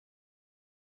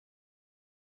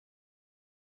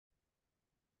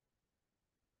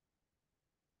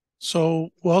So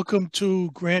welcome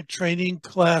to grant training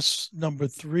class number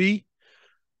 3.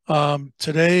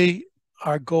 Today,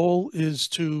 our goal is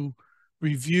to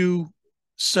review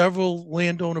several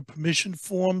landowner permission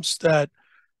forms that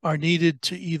are needed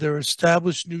to either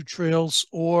establish new trails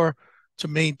or to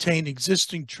maintain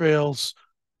existing trails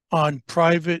on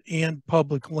private and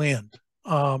public land.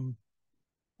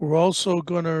 We're also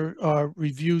going to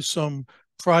review some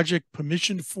project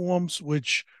permission forms,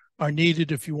 which are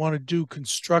needed if you want to do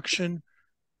construction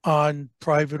on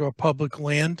private or public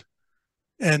land.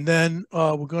 And then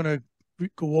we're going to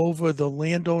go over the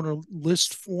landowner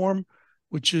list form,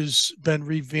 which has been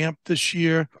revamped this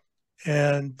year.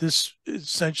 And this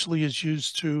essentially is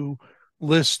used to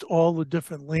list all the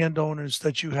different landowners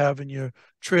that you have in your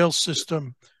trail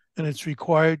system. And it's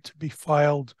required to be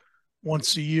filed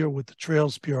once a year with the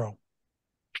Trails Bureau.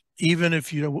 Even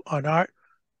if you are not,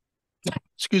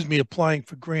 applying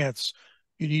for grants,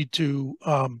 you need to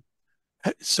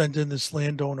send in this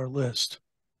landowner list.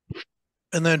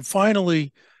 And then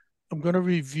finally, I'm going to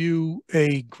review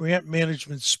a grant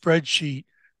management spreadsheet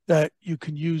that you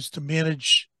can use to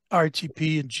manage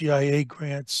RTP and GIA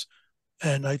grants.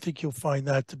 And I think you'll find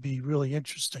that to be really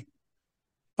interesting.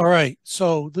 All right,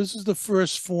 so this is the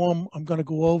first form I'm going to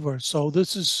go over. So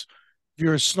this is, if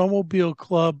you're a snowmobile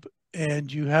club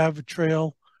and you have a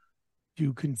trail,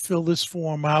 you can fill this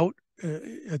form out.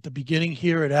 At the beginning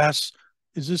here, it asks,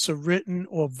 is this a written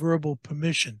or verbal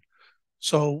permission?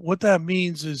 So what that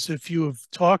means is if you have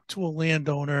talked to a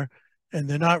landowner and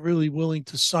they're not really willing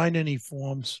to sign any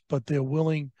forms, but they're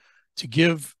willing to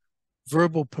give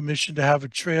verbal permission to have a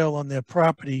trail on their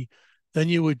property, then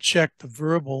you would check the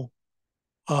verbal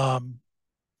a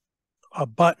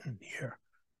button here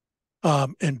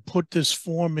and put this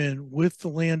form in with the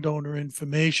landowner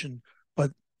information,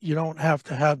 but you don't have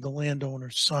to have the landowner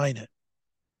sign it.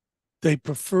 They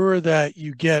prefer that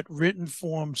you get written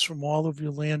forms from all of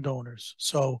your landowners.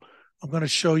 So I'm going to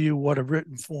show you what a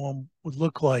written form would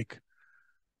look like.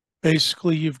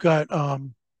 Basically, you've got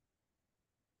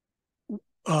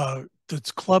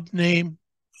its club name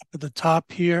up at the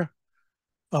top here.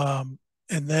 And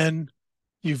then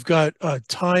you've got a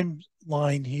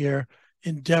timeline here,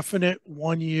 indefinite,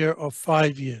 1 year or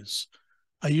 5 years.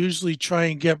 I usually try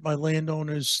and get my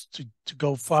landowners to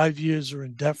go 5 years or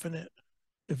indefinite.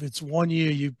 If it's 1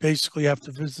 year, you basically have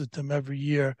to visit them every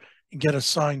year and get a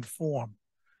signed form.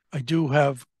 I do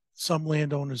have some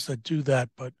landowners that do that,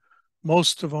 but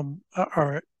most of them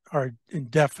are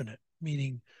indefinite,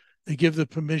 meaning they give the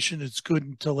permission, it's good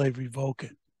until they revoke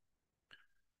it.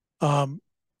 Got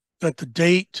the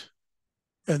date,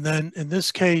 and then in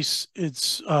this case,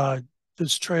 it's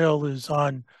this trail is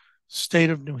on state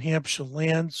of New Hampshire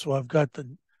land, so I've got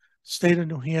the state of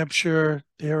New Hampshire,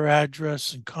 their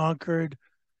address in Concord,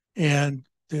 and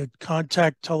the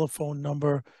contact telephone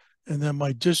number, and then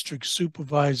my district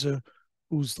supervisor,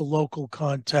 who's the local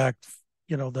contact,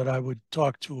 that I would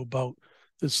talk to about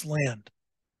this land.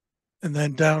 And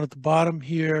then down at the bottom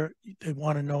here, they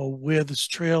want to know where this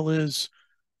trail is.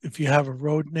 If you have a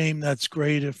road name, that's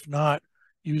great. If not,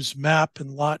 use map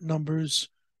and lot numbers.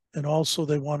 And also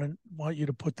they want you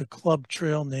to put the club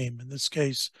trail name. In this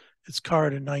case, it's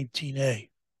Carter 19A.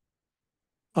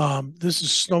 This is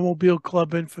Snowmobile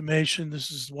Club information.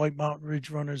 This is White Mountain Ridge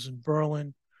Runners in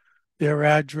Berlin, their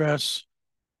address,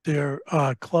 their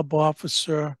club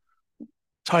officer,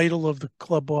 title of the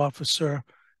club officer,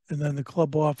 and then the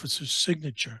club officer's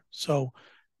signature. So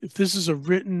if this is a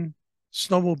written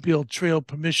snowmobile trail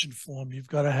permission form, you've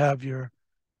got to have your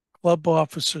club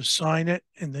officer sign it,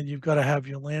 and then you've got to have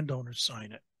your landowner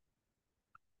sign it.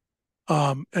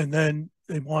 And then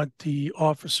they want the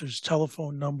officer's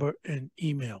telephone number and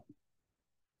email.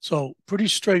 So pretty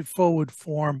straightforward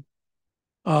form.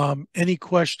 Any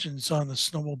questions on the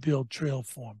snowmobile trail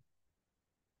form?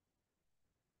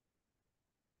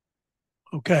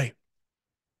 Okay.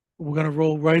 We're going to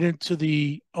roll right into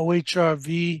the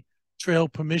OHRV trail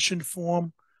permission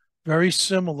form. Very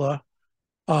similar.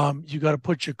 You got to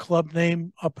put your club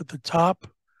name up at the top.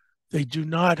 They do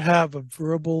not have a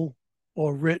verbal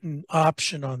or written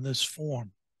option on this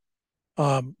form.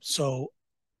 So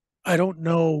I don't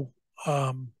know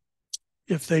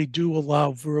if they do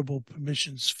allow verbal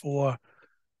permissions for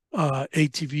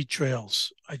ATV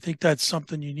trails. I think that's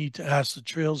something you need to ask the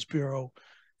Trails Bureau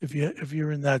if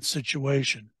you're in that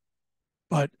situation.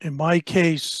 But in my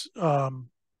case, all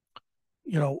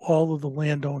of the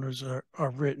landowners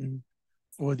are written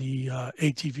for the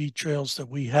ATV trails that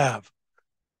we have.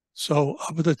 So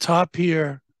up at the top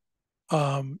here,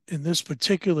 in this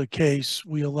particular case,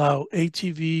 we allow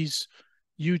ATVs,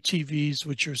 UTVs,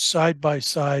 which are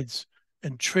side-by-sides,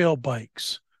 and trail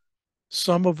bikes.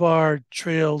 some of our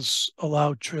trails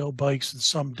allow trail bikes and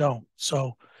some don't.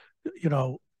 So, you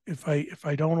know, if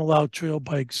I don't allow trail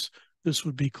bikes, this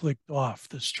would be clicked off.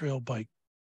 This trail bike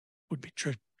would be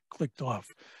clicked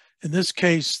off. In this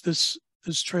case, this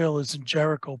trail is in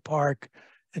Jericho Park,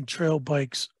 and trail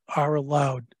bikes are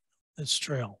allowed this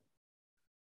trail.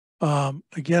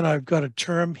 Again, I've got a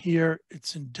term here.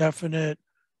 It's indefinite.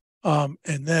 And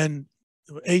then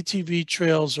the ATV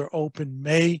trails are open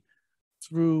May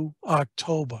through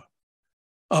October.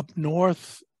 Up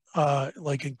north,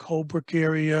 like in Colebrook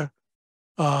area,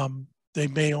 they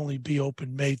may only be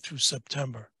open May through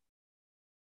September.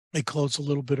 They close a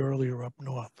little bit earlier up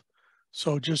north.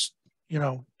 So just, you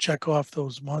know, check off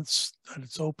those months that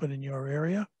it's open in your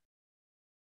area.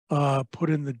 Put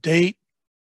in the date,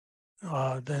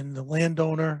 then the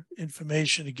landowner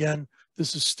information. Again,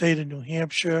 this is state of New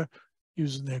Hampshire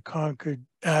using their Concord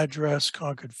address,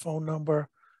 Concord phone number.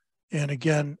 And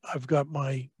again, I've got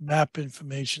my map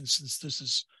information since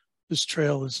this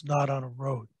trail is not on a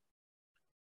road.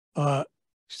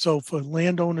 So for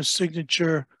landowner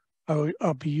signature,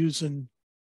 I'll be using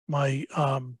my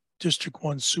District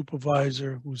 1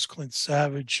 supervisor, who's Clint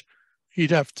Savage.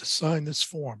 He'd have to sign this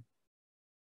form.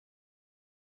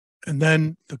 And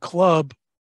then the club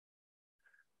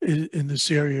in this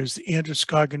area is the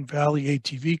Androscoggin Valley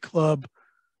ATV Club.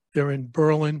 They're in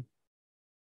Berlin.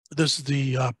 This is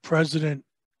the president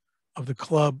of the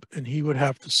club, and he would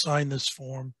have to sign this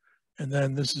form. And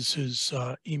then this is his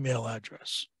email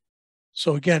address.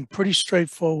 So again, pretty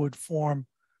straightforward form.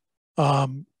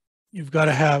 You've got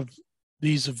to have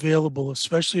these available,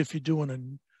 especially if you're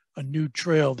doing a new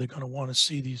trail. They're going to want to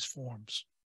see these forms.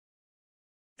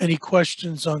 Any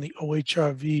questions on the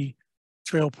OHRV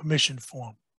trail permission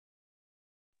form?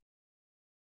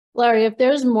 Larry, if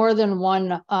there's more than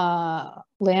one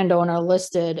landowner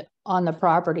listed on the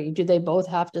property, do they both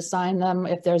have to sign them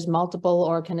if there's multiple,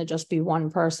 or can it just be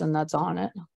one person that's on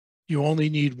it? You only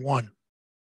need one.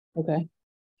 Okay.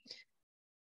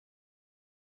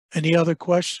 Any other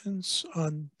questions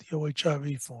on the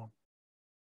OHRV form?